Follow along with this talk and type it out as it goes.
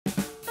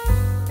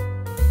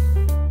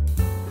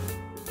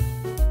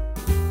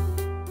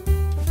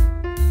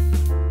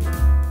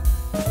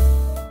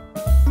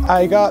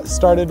I got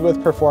started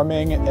with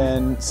performing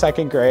in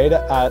 2nd grade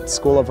at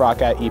School of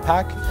Rock at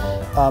EPAC.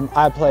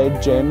 I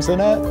played James in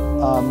it,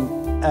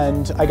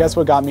 and I guess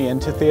what got me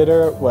into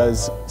theater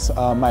was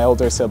my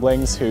older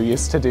siblings who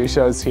used to do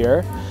shows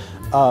here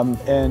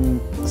in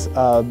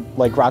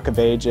like Rock of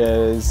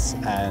Ages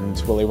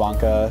and Willy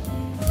Wonka.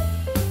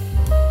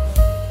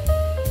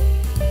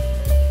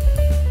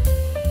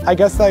 I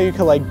guess that you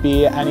could like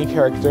be any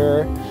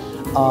character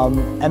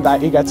and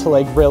that you get to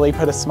like really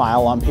put a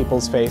smile on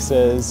people's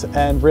faces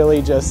and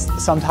really just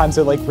sometimes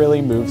it like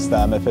really moves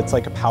them if it's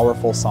like a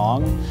powerful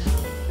song.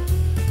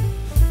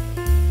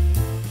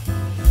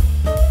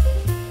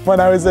 When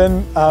I was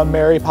in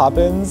Mary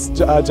Poppins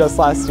just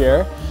last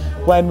year,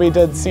 when we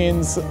did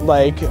scenes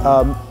like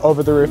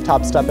Over the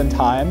Rooftop Step in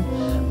Time,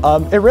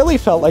 it really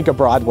felt like a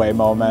Broadway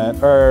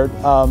moment, or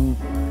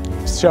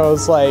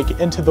shows like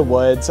Into the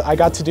Woods. I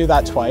got to do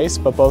that twice,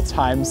 but both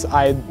times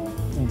I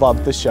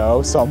loved the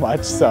show so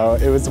much, so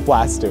it was a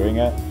blast doing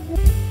it.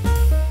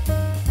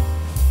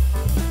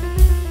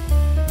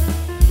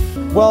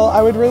 Well,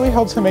 I would really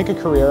hope to make a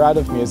career out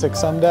of music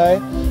someday.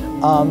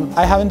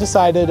 I haven't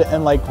decided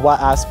in like what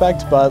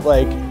aspect, but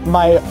like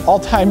my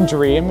all-time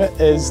dream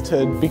is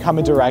to become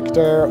a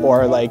director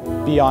or like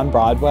be on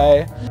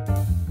Broadway.